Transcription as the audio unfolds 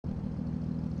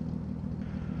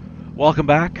Welcome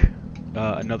back.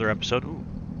 Another episode. Ooh,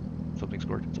 something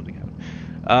scored. Something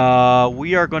happened.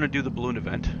 We are going to do the balloon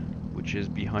event, which is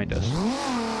behind us.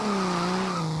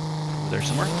 Over there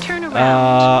somewhere. Turn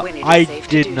around when it is I safe to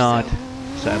did do not, so.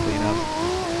 sadly enough,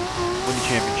 win the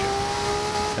championship.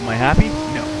 Am I happy?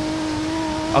 No.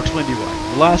 I'll explain to you why.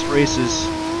 The last races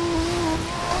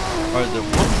are the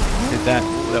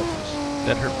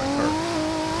that hurt my car.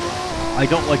 I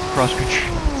don't like the cross country.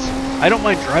 I don't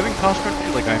mind driving cross country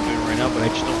like I'm doing right now, but I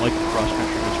just don't like the cross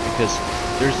country much because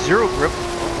there's zero grip.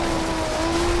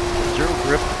 Zero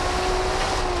grip.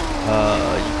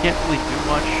 You can't really do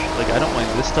much. Like I don't mind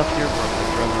this stuff here where I'm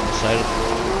like driving on the side of the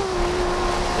road,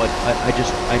 but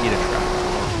I need a track.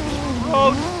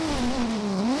 Road.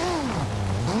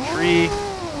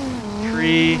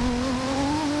 Tree.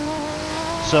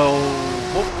 So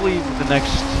hopefully with the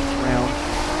next round.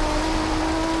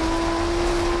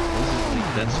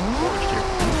 That's forest here.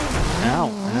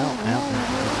 Ow.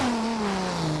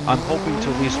 I'm hoping to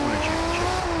at least win a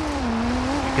championship.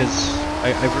 Because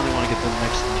I really want to get the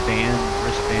next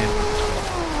wristband.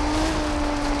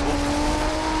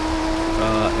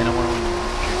 And I want to win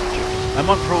championships. I'm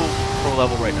on pro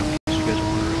level right now, so you guys are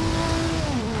wondering.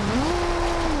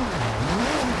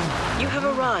 You have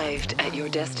arrived at your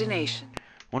destination.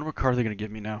 Wonder what car they're going to give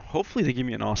me now. Hopefully they give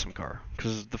me an awesome car.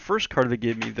 Because the first car they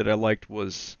gave me that I liked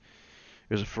was...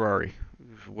 It was a Ferrari,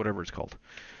 whatever it's called.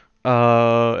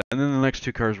 And then the next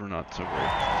two cars were not so great.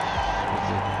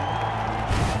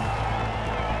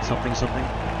 Something.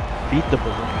 Beat the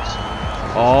balloons.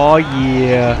 Oh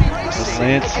yeah, the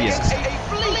Lancia.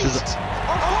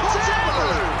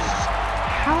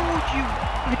 How would you?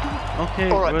 Okay,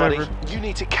 all right, whatever. buddy. You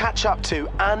need to catch up to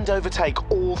and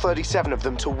overtake all 37 of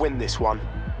them to win this one.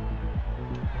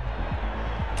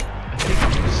 I think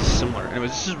this is similar.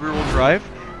 Anyways, this is rear-wheel drive.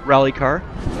 Rally car.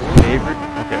 Favorite.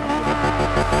 Okay.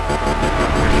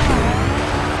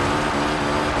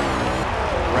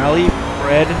 Rally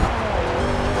bred,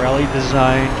 rally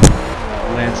designed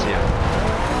Lancia.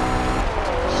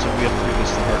 So we have to do this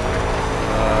the hard way.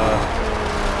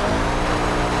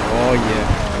 Oh yeah.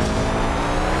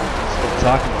 That's what I'm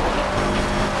talking about.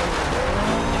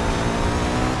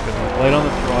 Got the light on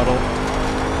the throttle.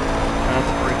 Try not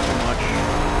to brake too much.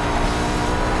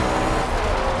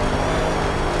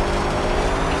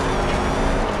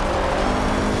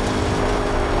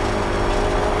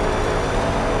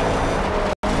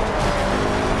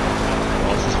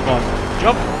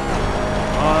 Jump!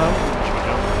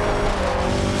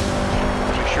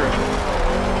 Make sure I'm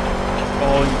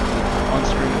following the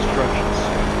on-screen instructions.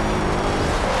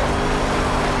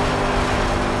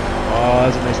 Oh,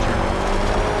 that's a nice turn.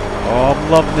 Oh, I'm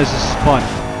loving this. This is fun.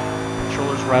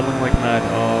 Controller's rattling like mad.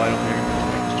 Oh, I don't think I'm going to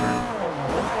make this turn.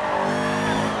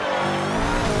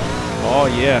 Oh,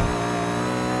 yeah.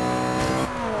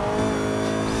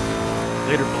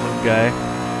 Later, balloon guy.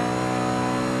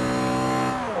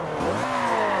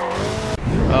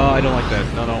 Oh, I don't like that.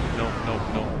 No.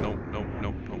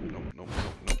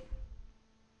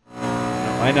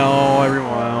 I know,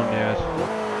 everyone, yes.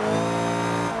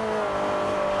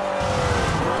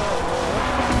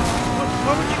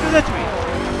 Why would you do that to me?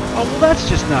 Oh, well, that's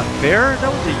just not fair. That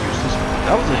was a useless,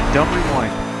 that was a dumb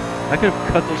rewind. I could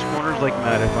have cut those corners like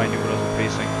mad if I knew what I was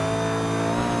facing.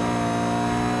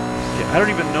 Yeah, I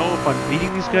don't even know if I'm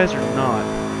beating these guys or not.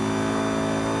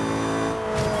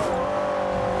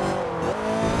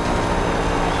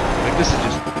 This is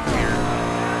just weird.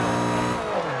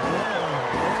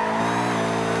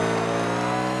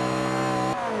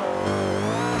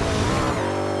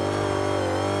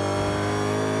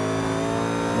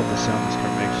 Love the sound this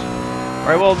car makes.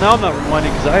 Alright, well, now I'm not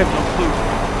rewinding because I have no clue.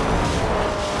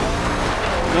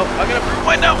 Nope, I'm gonna have to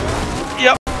rewind now!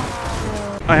 Yep.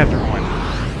 I have to rewind.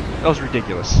 That was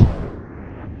ridiculous.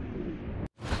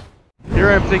 Here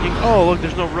I'm thinking, oh, look,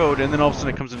 there's no road, and then all of a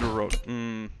sudden it comes into a road.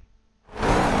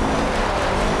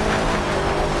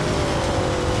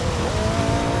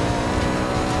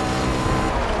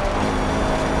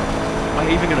 Am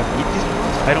I even gonna beat these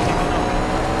ones? I don't even know.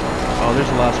 Oh, there's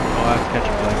the last one. Oh, I have to catch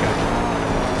up to that guy.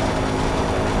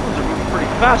 They're moving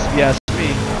pretty fast if you ask me.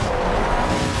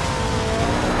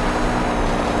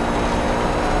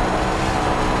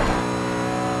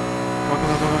 Come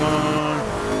on.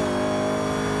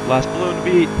 Last balloon to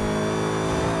beat.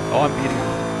 Oh, I'm beating him.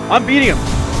 I'm beating him!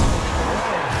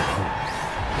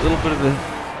 A little bit of the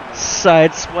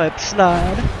side swipe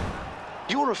slide.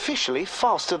 You're officially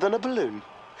faster than a balloon.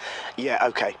 Yeah,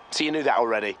 okay, so you knew that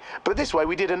already. But this way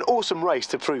we did an awesome race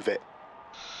to prove it.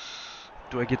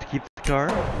 Do I get to keep the car?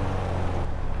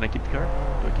 Can I keep the car?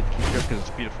 Do I get to keep the car? Because it's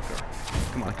a beautiful car.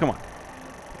 Come on.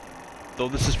 Though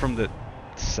this is from the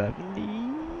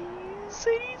 70s,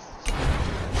 80s.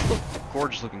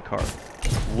 Gorgeous looking car.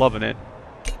 Loving it.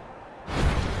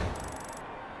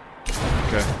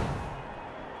 Okay.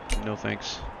 No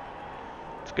thanks.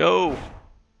 Let's go.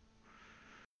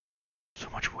 So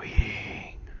much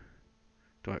waiting.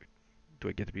 Do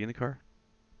I get to be in the car?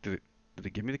 Did they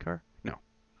give me the car? No.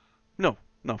 No,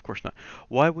 of course not.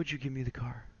 Why would you give me the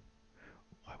car?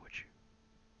 Why would you?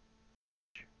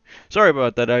 Sorry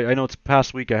about that. I know it's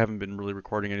past week. I haven't been really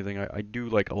recording anything. I do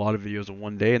like a lot of videos in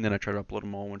one day, and then I try to upload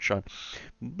them all in one shot.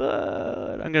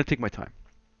 But I'm gonna take my time.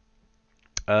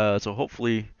 So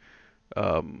hopefully,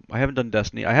 I haven't done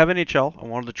Destiny. I have NHL. I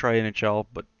wanted to try NHL,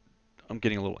 but I'm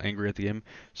getting a little angry at the game,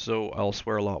 so I'll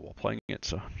swear a lot while playing it.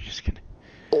 So I'm just gonna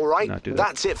All right, not do that.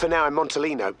 that's it for now in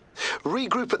Montalino.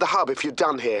 Regroup at the hub if you're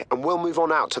done here, and we'll move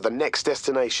on out to the next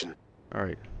destination. All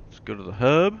right, let's go to the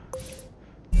hub.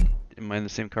 Am I in the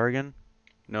same car again?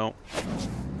 No.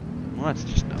 Well, that's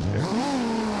just not fair.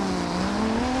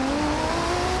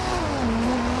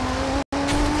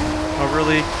 Oh,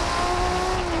 really?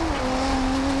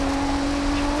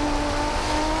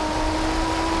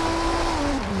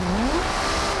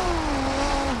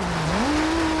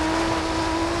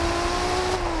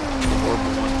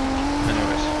 Horrible one.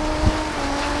 Anyways.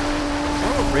 I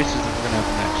don't know what races that we're going to have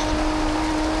next.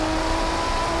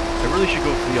 I really should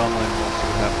go for the online one and see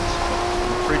what happens. But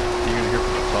I'm afraid you're going to hear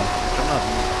from the top, which I'm not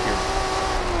used to hearing.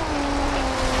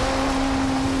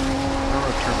 I don't want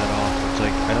to turn that off. It's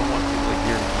like, I don't want people to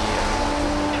hear me. I don't want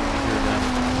people to hear them.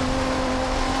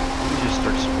 Let me just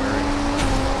start swearing.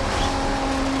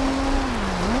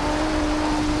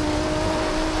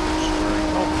 Swearing.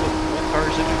 Oh, look, old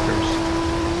cars and new cars.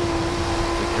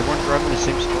 Like, everyone driving the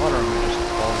same spot, or I'm going to just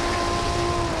fall.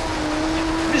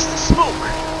 Miss the smoke!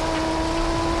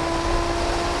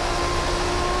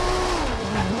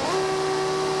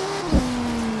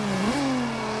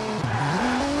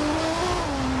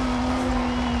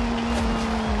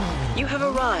 You have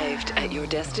arrived at your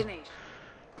destination.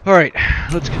 Alright,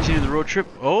 let's continue the road trip.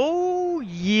 Oh,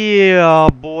 yeah,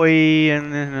 boy.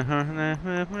 And then,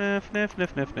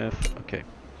 okay.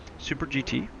 Super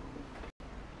GT.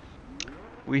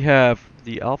 We have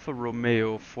the Alfa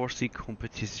Romeo Forza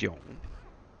Competizione.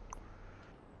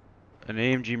 An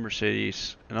AMG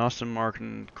Mercedes, an Aston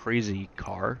Martin crazy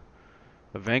car,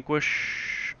 a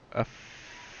Vanquish, a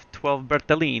 12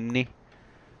 Bertolini,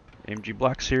 AMG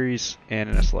Black Series, and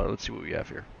an SLR. Let's see what we have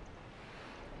here.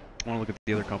 I want to look at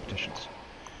the other competitions.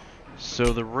 So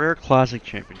the Rare Classic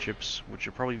Championships, which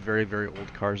are probably very, very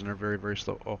old cars and are very, very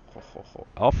slow. Oh, ho, ho, ho.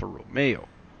 Alfa Romeo.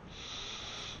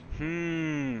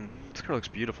 This car looks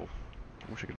beautiful.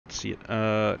 I wish I could see it.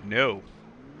 No.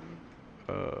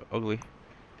 Ugly.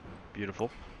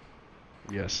 Beautiful.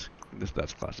 Yes,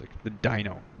 that's classic. The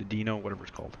Dino, whatever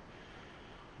it's called.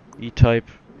 E-Type.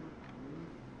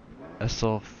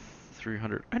 SL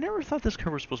 300. I never thought this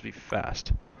car was supposed to be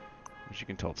fast. As you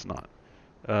can tell, it's not.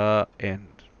 And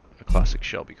a classic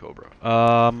Shelby Cobra.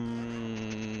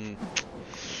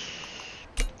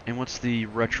 And what's the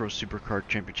Retro Supercar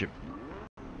Championship?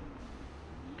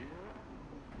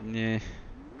 Nah.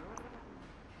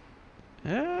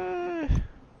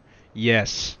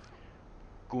 Yes.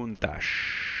 Countach.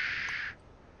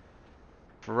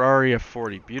 Ferrari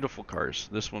F40. Beautiful cars.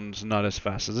 This one's not as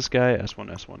fast as this guy.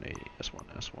 S1, S1,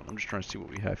 S1, S1. I'm just trying to see what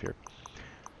we have here.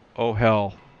 Oh,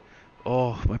 hell.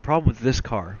 Oh, my problem with this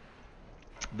car,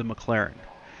 the McLaren,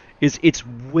 is it's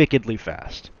wickedly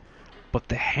fast. But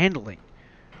the handling,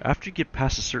 after you get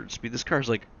past a certain speed, this car's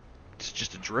like, it's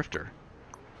just a drifter.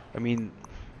 I mean,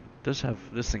 this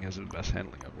thing has the best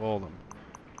handling of all of them.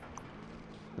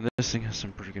 And this thing has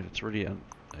some pretty good, it's already on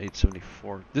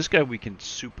 874. This guy, we can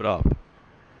soup it up.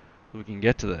 We can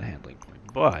get to the handling point,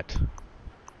 but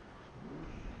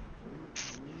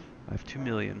I have 2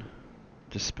 million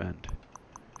to spend.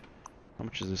 How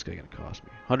much is this guy going to cost me?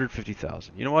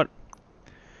 150,000. You know what?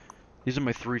 These are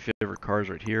my 3 favorite cars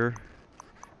right here,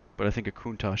 but I think a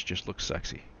Countach just looks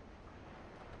sexy.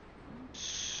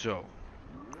 So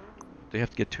they have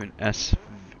to get to an S.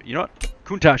 You know what?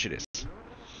 Countach it is.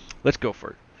 Let's go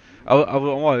for it. I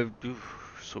want to.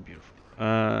 So beautiful.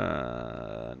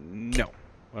 No,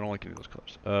 I don't like any of those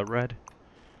colors. Red.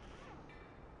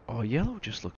 Oh, yellow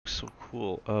just looks so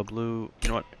cool. Blue. You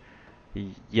know what?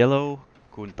 Yellow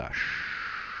Countach.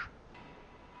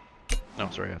 No,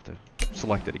 sorry, I have to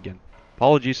select it again.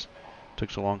 Apologies.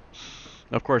 Took so long.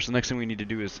 Of course, the next thing we need to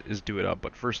do is do it up.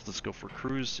 But first, let's go for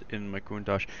cruise in my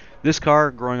Countach. This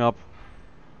car, growing up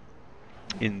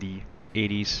in the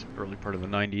 80s, early part of the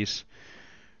 90s,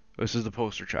 this is the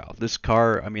poster child. This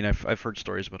car, I mean, I've heard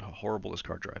stories about how horrible this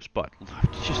car drives, but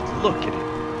just look at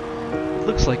it. It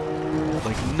looks like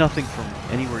like nothing from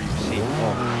anywhere you've seen.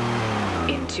 Oh,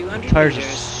 In 200 tires are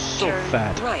meters, so turn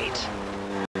fat. right.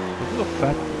 Look how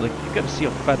fat, like you gotta see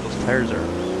how fat those tires are.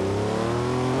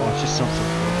 Oh, it just sounds so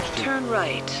gorgeous, dude. Turn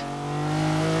right.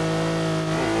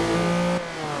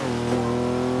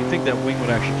 You think that wing would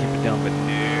actually keep it down, but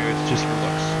no, it's just for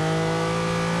looks.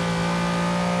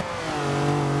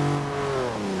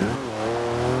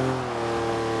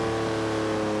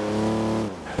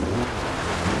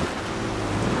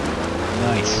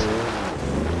 Nice.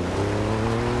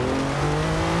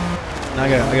 Now I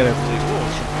gotta really, whoa,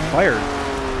 it's fired. I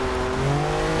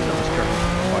didn't know this car was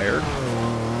fired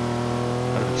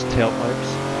out of its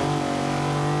tailpipes.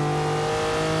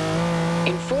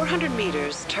 In 400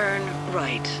 meters, turn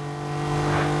right.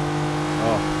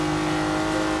 Oh,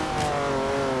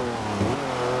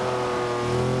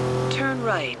 Turn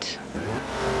right.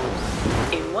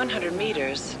 In 100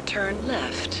 meters, turn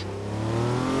left.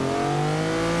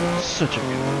 such a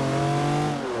beautiful.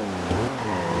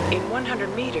 In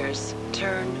 100 meters,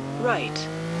 turn right.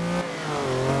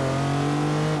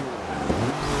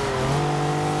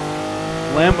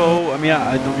 Lambo, I mean,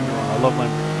 I don't get me wrong, I love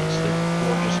Lamborghinis. They're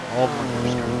gorgeous, all of them are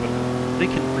gorgeous cars, but they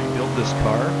can rebuild this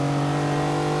car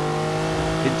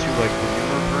into like the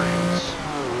newer versions,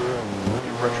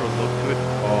 the retro look to it.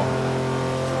 Oh,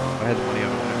 if I had the money, I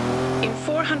would want it. In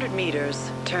 400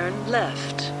 meters, turn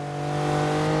left.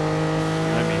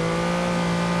 I mean,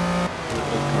 the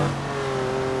old car.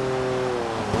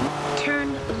 Turn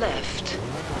left.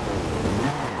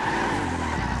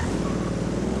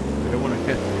 I don't want to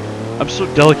hit. I'm so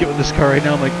delicate with this car right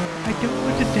now. I'm like, I don't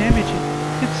want to damage it.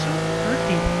 It's so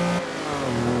hurty.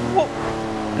 Whoa!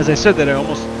 As I said that, I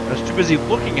was too busy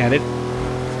looking at it.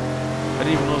 I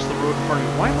didn't even notice the road in front of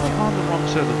me. Why am I on the wrong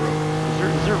side of the road?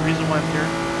 Is there a reason why I'm here?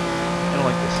 I don't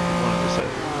like this. I'm on this side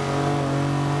of the road.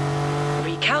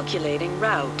 Recalculating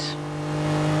route.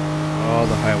 Oh,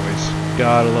 the highways.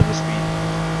 God, I love the speed.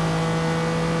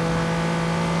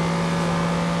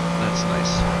 That's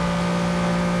nice.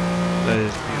 That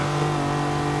is beautiful.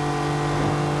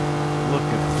 Look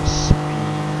at the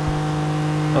speed.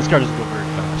 Oh, this car doesn't go very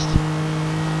fast.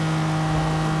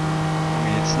 I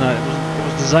mean, it's not. It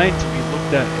was designed to be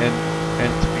looked at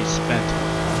and to be spent,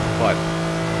 but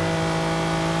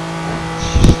it's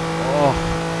just, oh,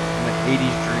 my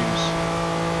 80s dreams.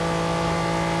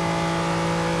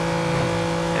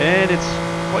 And it's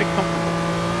quite comfortable.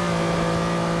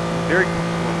 Very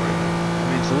comfortable right now. I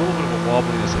mean, it's a little bit of a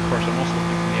wobbliness, of course. I'm also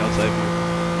looking from the outside view.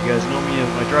 You guys know me as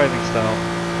my driving style.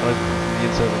 I like looking from the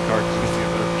inside of the car because it gives me a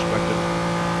better perspective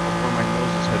of where my nose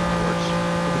is headed towards.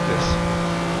 Look at this.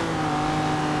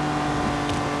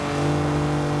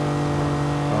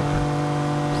 Okay.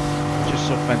 Just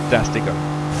so fantastic.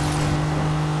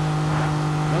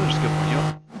 Another skill point, you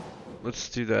know?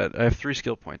 Let's do that. I have 3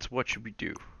 skill points. What should we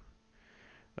do?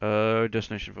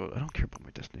 Destination vote. I don't care about my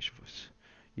destination votes.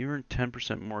 You earn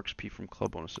 10% more XP from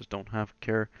club bonuses. Don't have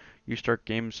care. You start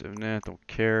games. Nah, don't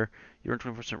care. You earn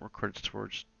 24% more credits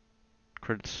towards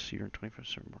credits. You earn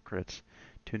 25% more credits.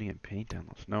 Tuning and paint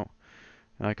downloads. No.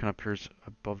 An icon appears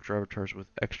above driver tires with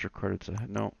extra credits ahead.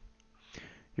 No.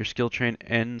 Your skill chain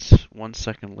ends 1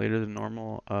 second later than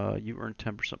normal. You earn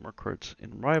 10% more credits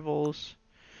in rivals.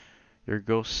 Your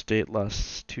ghost state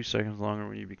lasts 2 seconds longer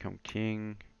when you become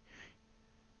king.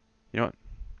 You know what?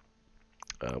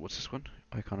 What's this one?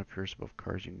 Icon appears above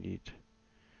cars you need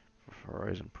for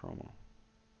Horizon promo.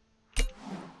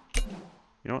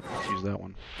 You know what? Let's use that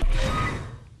one.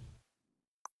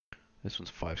 This one's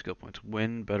 5 skill points.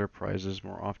 Win better prizes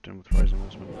more often with Horizon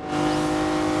Investment.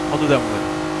 I'll do that one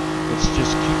later. Let's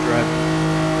just keep driving.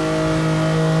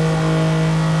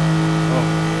 Oh,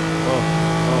 oh,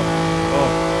 oh, oh,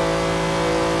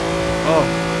 oh.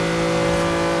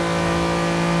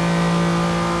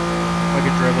 If I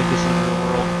could drive like this in the real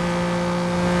world.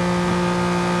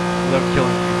 Without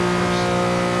killing people first.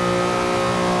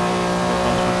 No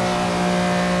consequences.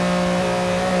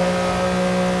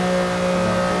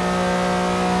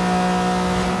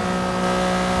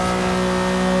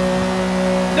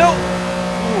 No!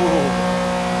 Ooh.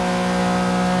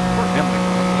 Poor Emily,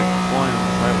 I'm like flying on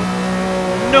this highway.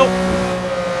 Nope!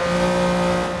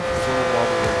 There's a little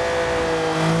wobble here.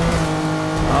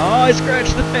 Oh, I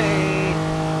scratched the paint!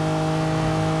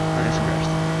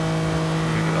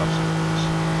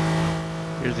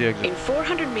 Here's the exit. In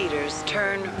 400 meters,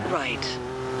 turn right.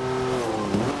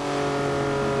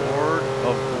 Lord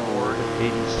of Ward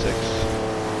 86.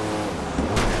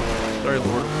 Sorry,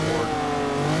 Lord of Ward.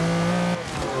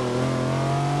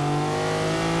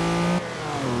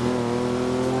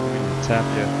 I mean, to tap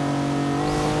you.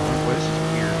 Boy, this is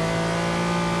weird.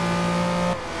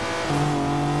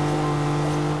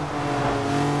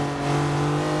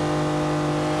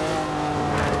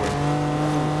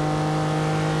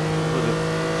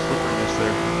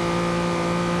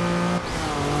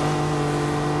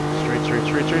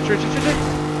 straight.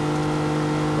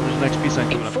 Oh, there's an XP sign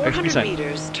In coming up. 400 XP sign.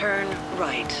 meters, turn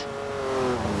right.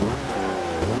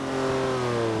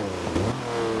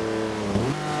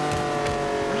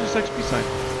 Where's this XP sign?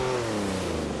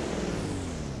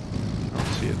 I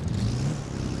don't see it.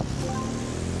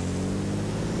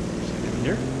 Is it in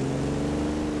here?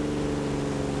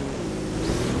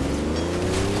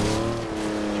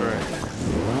 It's alright.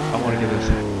 I want to get this.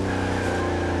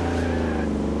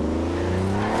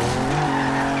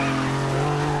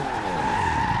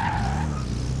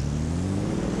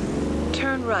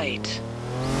 Turn right.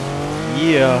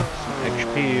 Yeah, some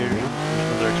XP. There's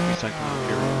another XP sign coming up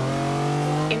here.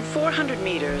 In 400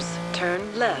 meters, turn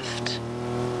left.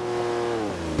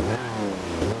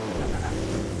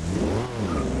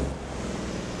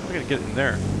 I'm gonna get in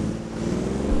there.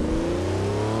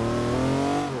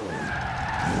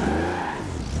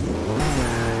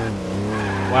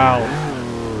 Wow.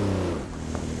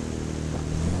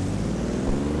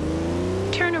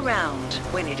 Turn around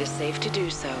when it is safe to do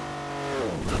so.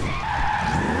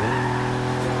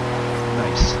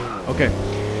 Nice. Okay.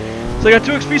 So I got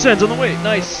 2 XP signs on the way.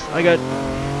 Nice. I have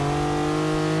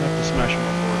to smash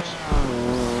more boards.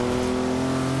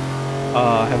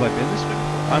 Have I been this way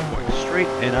before? I'm going straight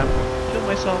and I'm going to kill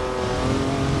myself.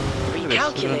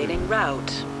 Recalculating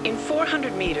route. In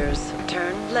 400 meters,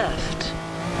 turn left.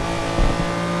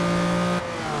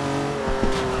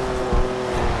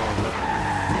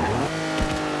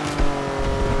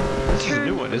 This is a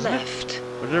new one, isn't it?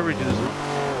 Or did everybody do this one?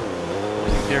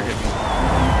 Don't you dare get me.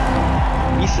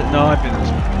 He said, no, I've been this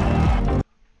one.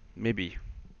 Maybe.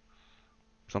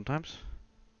 Sometimes?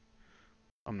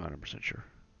 I'm not 100% sure.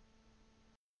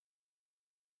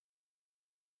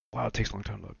 Wow, it takes a long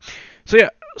time to look. So yeah,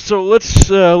 so let's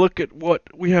look at what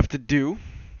we have to do.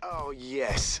 Oh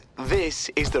yes, this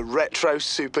is the Retro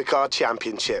Supercar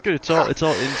Championship. Good, it's all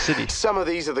in city. Some of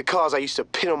these are the cars I used to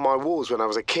pin on my walls when I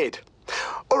was a kid.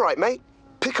 All right, mate,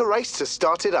 pick a race to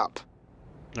start it up.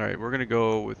 All right, we're gonna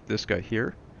go with this guy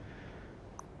here.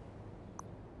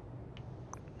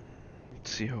 Let's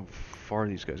see how far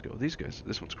these guys go. This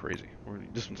one's crazy.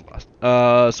 This one's last.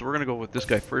 So we're gonna go with this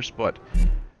guy first, but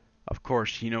of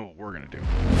course, you know what we're gonna do.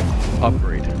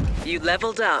 Upgrade. You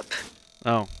leveled up.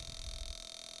 Oh.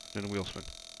 Did a wheel spin.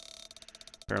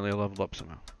 Apparently I leveled up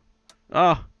somehow.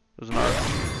 Ah! There's an R.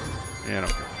 Yeah, I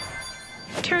don't care.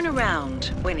 Turn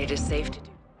around when it is safe to do.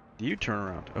 Do you turn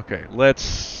around? Okay,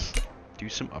 let's do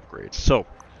some upgrades. So.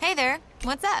 Hey there,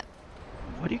 what's up?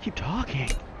 Why do you keep talking?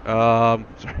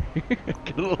 Sorry. I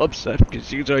get a little upset because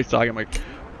she's always talking. I'm like,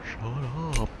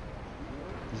 shut up.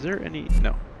 Is there any?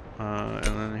 No. And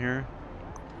then here.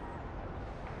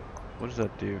 What does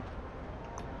that do?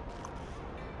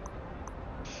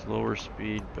 Slower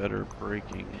speed, better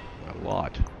braking, a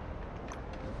lot.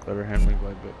 Better handling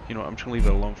by bit. You know, I'm just gonna leave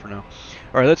it alone for now.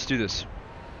 All right, let's do this.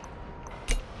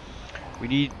 We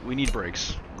need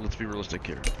brakes. Let's be realistic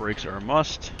here. Brakes are a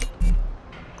must.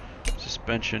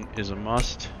 Suspension is a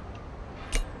must.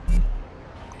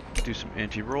 Do some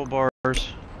anti-roll bars.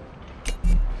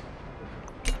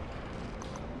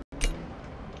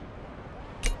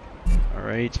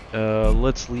 Alright,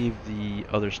 let's leave the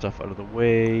other stuff out of the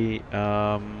way.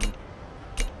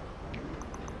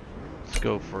 Let's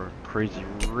go for crazy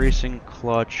racing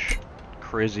clutch,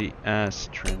 crazy ass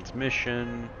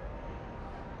transmission.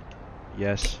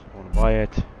 Yes, I want to buy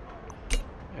it.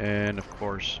 And of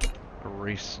course, a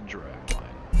race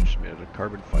dragline, which is made out of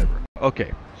carbon fiber.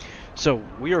 Okay, so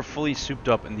we are fully souped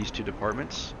up in these 2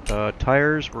 departments.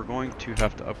 Tires, we're going to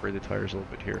have to upgrade the tires a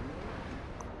little bit here.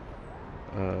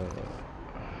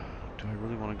 Do I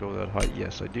really want to go that high?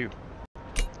 Yes, I do.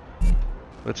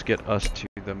 Let's get us to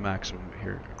the maximum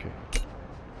here. Okay.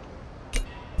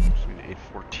 So we need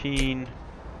 814.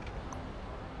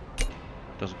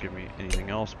 Doesn't give me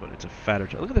anything else, but it's a fatter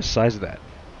tire. Look at the size of that.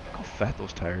 Look how fat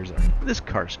those tires are. This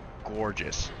car's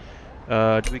gorgeous.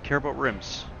 Do we care about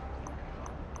rims?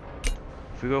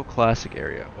 If we go classic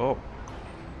area. Oh.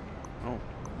 Oh.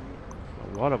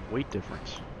 A lot of weight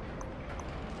difference.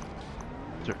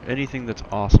 Is there anything that's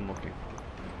awesome looking?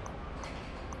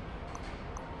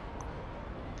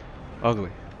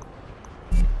 Ugly.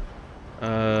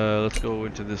 Let's go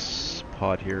into this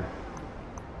pod here.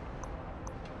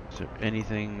 Is there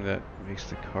anything that makes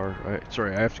the car...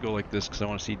 sorry, I have to go like this because I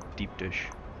want to see deep dish.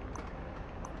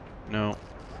 No.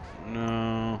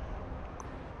 No.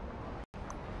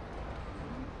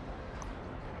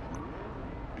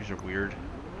 These are weird.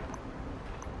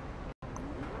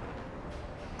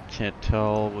 Can't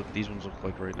tell what these ones look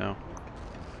like right now.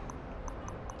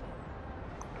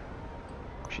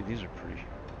 Actually, these are pretty.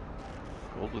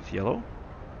 Gold with yellow?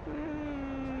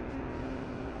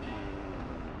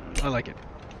 I like it.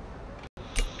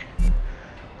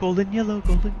 Golden yellow,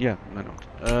 golden. Yeah, I know.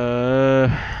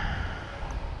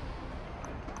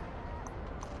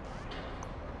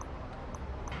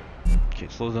 Okay,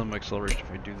 it slows down my acceleration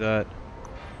if I do that.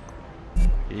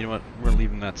 Okay, you know what? We're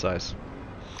leaving that size.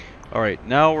 Alright,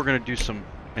 now we're gonna do some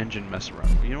engine mess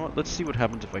around. You know what? Let's see what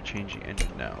happens if I change the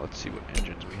engine now. Let's see what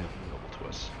engines we have available to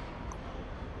us.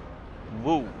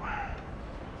 Whoa.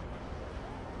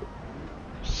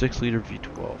 6-liter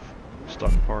V12.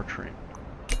 Stock powertrain.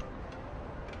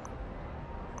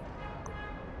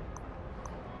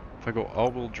 If I go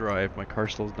all-wheel drive, my car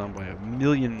slows down by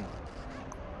 1,000,000.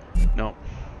 No.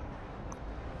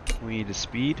 We need a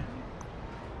speed.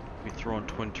 We throw in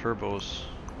twin turbos.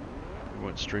 We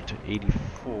went straight to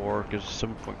 84, gives us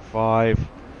 7.5.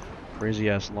 Crazy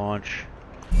ass launch.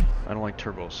 I don't like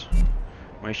turbos.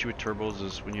 My issue with turbos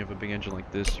is when you have a big engine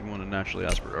like this, you want to naturally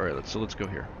aspirate. Alright, let's go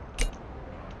here.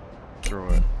 Throw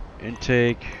an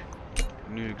intake,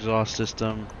 new exhaust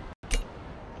system.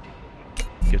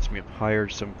 Gets me up higher,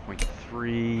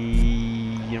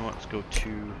 7.3. You know what? Let's go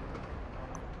to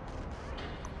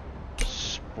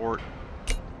sport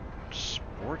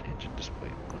engine display.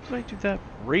 What did I do that?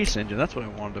 Race engine. That's what I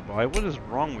wanted to buy. What is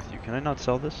wrong with you? Can I not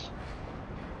sell this?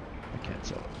 I can't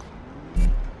sell it.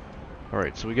 All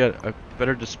right, so we got a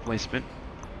better displacement,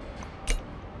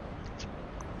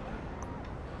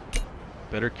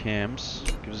 better cams.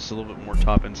 Gives us a little bit more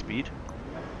top end speed.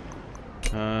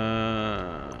 You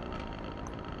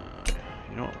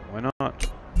know what, why not?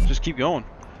 Just keep going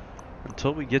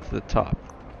until we get to the top.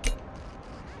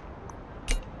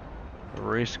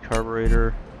 Race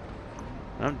carburetor.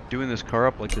 I'm doing this car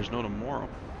up like there's no tomorrow.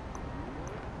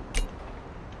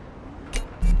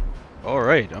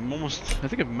 Alright, I'm almost, I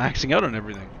think I'm maxing out on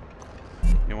everything.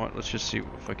 You know what, let's just see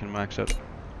if I can max out.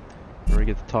 Did I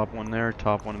get the top one there,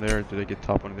 top one there? Did I get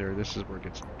top one there? This is where it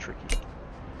gets tricky.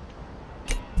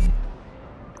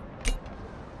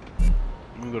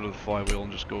 I'm gonna go to the flywheel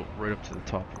and just go right up to the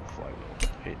top of the flywheel.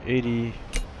 880.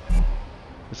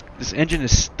 This engine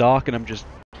is stock and I'm just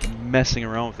messing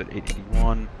around with it.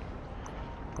 881.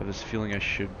 I have this feeling I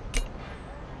should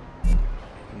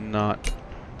not. Did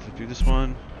I do this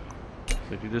one?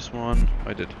 Did I do this one?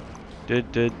 I did. Did.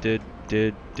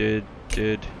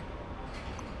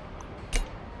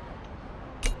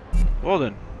 Well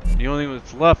then, the only thing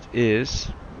that's left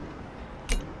is,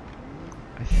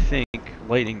 I think,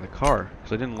 lightening the car,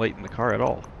 because I didn't lighten the car at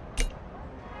all.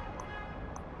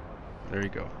 There you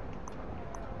go.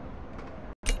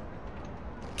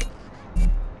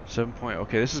 7 point.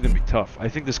 Okay, this is gonna be tough. I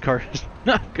think this car is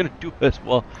not gonna do as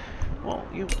well. Well,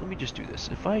 let me just do this.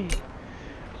 If I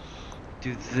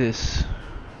do this,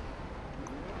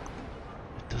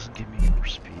 it doesn't give me any more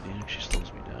speed. It actually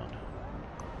slows me down.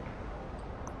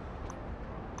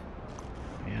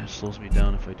 Yeah, it slows me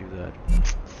down if I do that.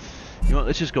 You know what,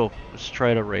 let's just go. Let's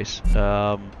try it a race.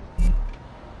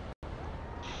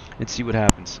 And see what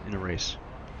happens in a race.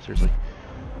 Seriously.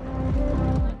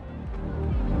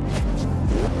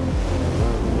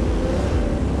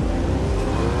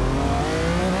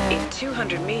 In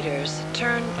 200 meters,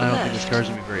 turn left. I don't think this car's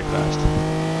gonna be very fast.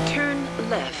 Turn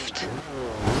left.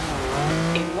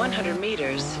 In 100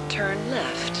 meters, turn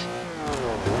left.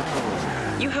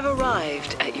 You have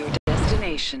arrived at your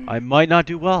destination. I might not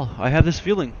do well. I have this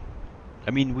feeling.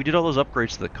 I mean, we did all those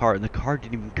upgrades to the car, and the car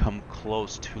didn't even come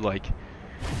close to, like,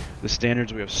 the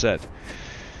standards we have set.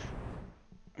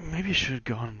 Maybe I should have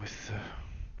gone with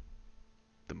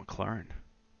the McLaren.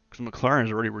 Because the McLaren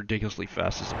is already ridiculously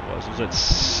fast as it was. It was at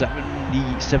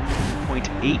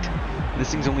 77.8. And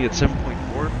this thing's only at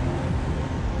 7.4.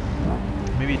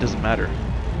 Maybe it doesn't matter.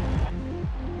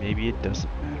 Maybe it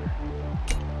doesn't matter.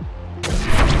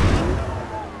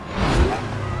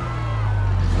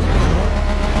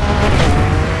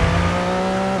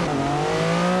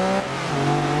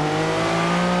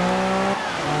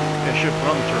 I should put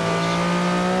on the turbos.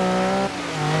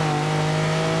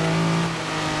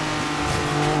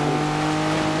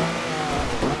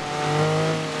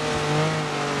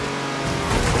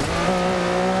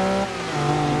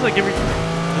 Seems like every...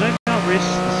 Did I not race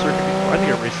the circuit before? I think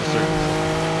I raced the circuit.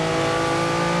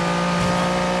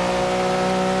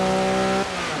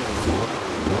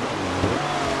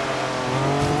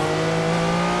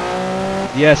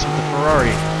 Yes, with the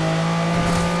Ferrari.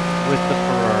 With the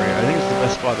Ferrari. I think it's the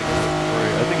best spot to go with the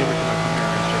Ferrari. I think every time I come here,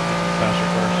 I'm going to start making faster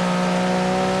cars.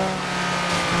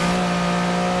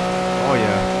 Oh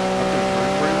yeah, I'm doing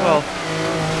pretty well.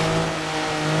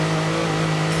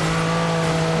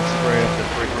 This is where I have to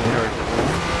brake really hard.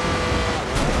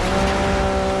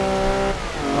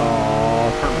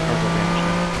 Oh, front of the car's all damaged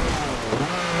now.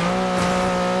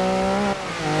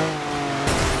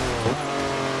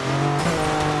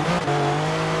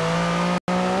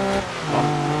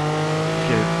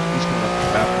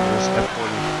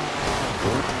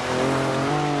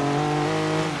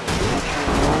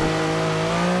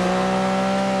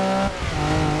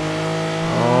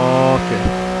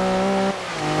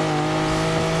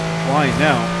 fine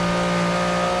now.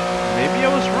 Maybe I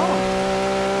was wrong.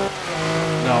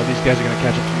 No, these guys are going to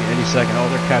catch up to me any second. Oh,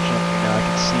 they're catching up to me now. I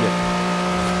can see it.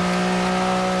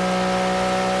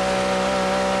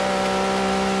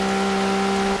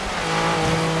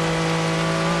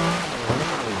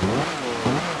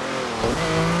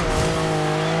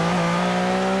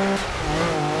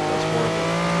 That's horrible.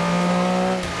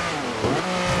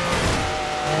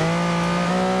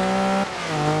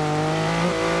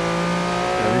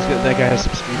 Yeah, that guy has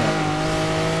some speed on me.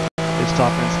 His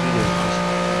top end speed is just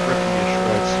ripping me to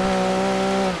shreds.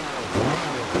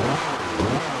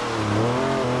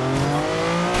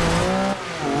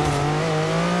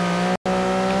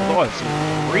 Although it's some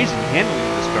crazy handling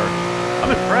of this car.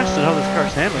 I'm impressed at how this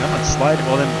car's handling. I'm not sliding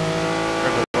while them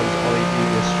all they do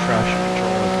is trash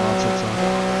control like nonsense on.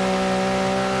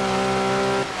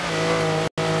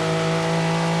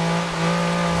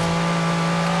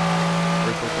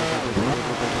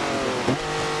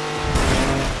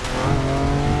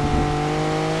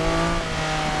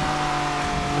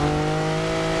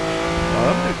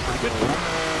 I'm doing pretty good.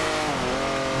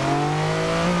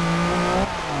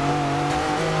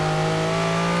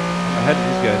 I'm ahead of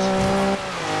these guys.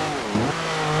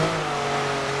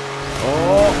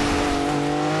 Oh!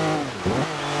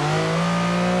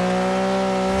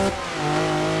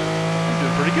 I'm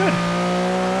doing pretty good.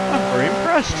 I'm very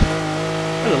impressed. A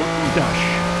little Countach.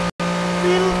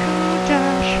 Little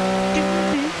Countach.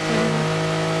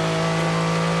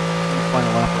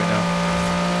 Final lap right now.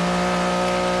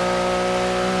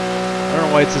 I don't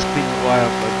know why it says clean the eye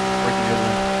up, but breaking the other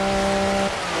one.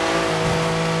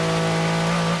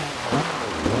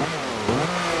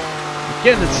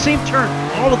 Getting the same turn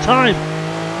all the time.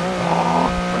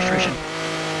 Oh, frustration.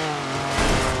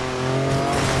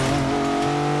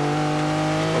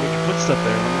 Oh, we can put stuff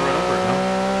there. Let me run over it now.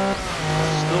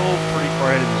 Still pretty far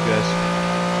ahead of these guys.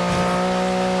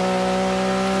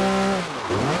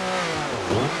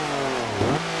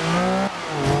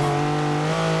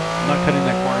 I'm not cutting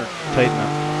that corner tight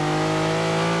enough.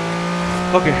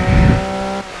 Okay.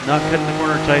 Not cutting the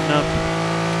corner tight enough.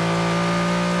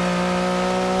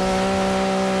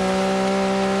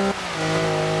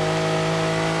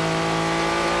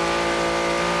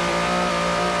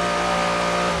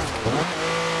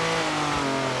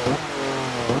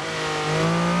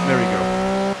 There we go.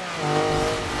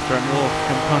 Starting a little,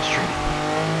 I'm concentrating.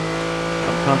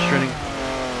 I'm concentrating.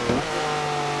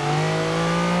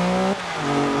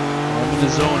 I'm in the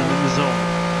zone, I'm in the zone.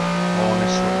 Oh, and I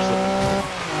slipping.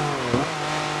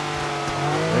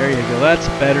 There you go, that's a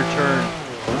better turn.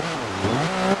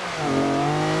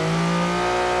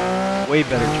 Way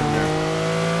better turn there.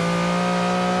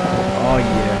 Oh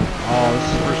yeah. Oh, this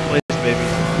is first place, baby.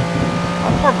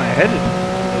 How far am I headed with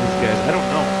those guys? I don't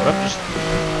know, but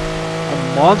I'm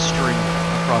monstering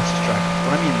across this track.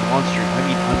 When I mean monstering, I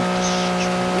mean I'm destroying.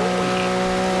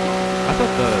 I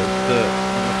thought the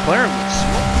McLaren would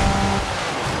smoke.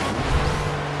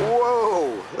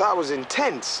 Whoa, that was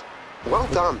intense. Well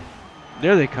done.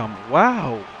 There they come.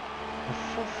 Wow. A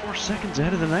full 4 seconds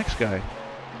ahead of the next guy.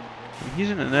 I mean,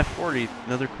 he's in an F40,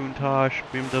 another Countach,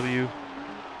 BMW.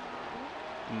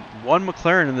 One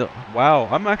McLaren in the... Wow,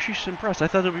 I'm actually impressed. I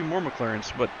thought there'd be more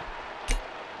McLarens, but...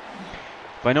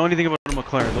 If I know anything about a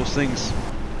McLaren, those things...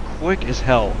 Quick as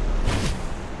hell.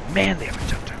 Man, they have a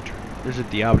tough time turn. There's a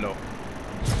Diablo.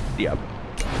 Diablo.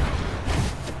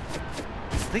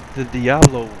 I think the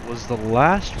Diablo was the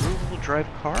last rear-wheel drive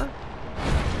car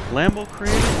Lambo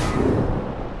created?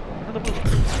 Or that was...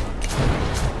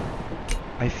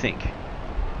 I think.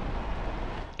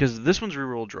 Because this one's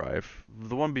rear-wheel drive.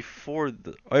 The one before,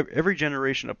 every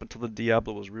generation up until the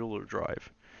Diablo was rear-wheel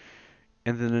drive.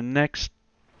 And then the next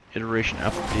iteration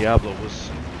after Diablo was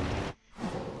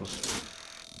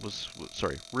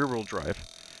sorry, rear-wheel drive.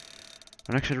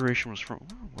 The next iteration was from,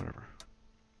 oh, whatever.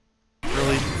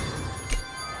 Really?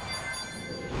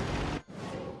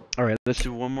 Alright, let's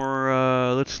do one more,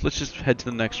 let's just head to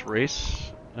the next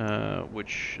race,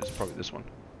 which is probably this one.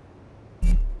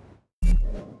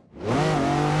 We'll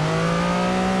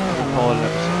call it an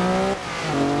episode.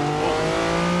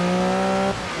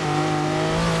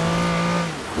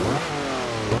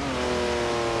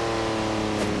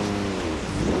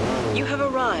 You have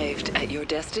arrived at your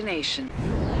destination.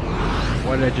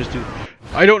 Why did I just do...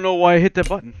 I don't know why I hit that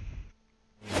button.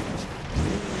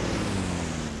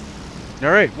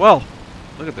 Alright, well,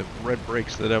 look at the red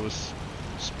brakes that I was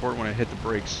sporting when I hit the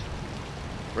brakes.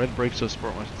 Red brakes I was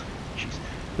sporting when... Jeez.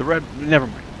 The red... Never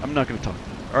mind. I'm not going to talk about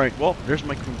it. Alright, well, there's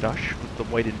my Countach with the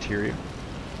white interior.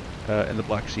 And the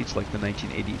black seats like the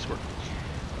 1980s were.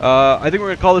 I think we're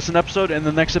going to call this an episode, and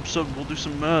the next episode we'll do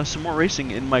some more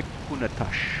racing in my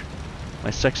Countach. My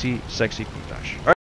sexy, sexy Countach. All right.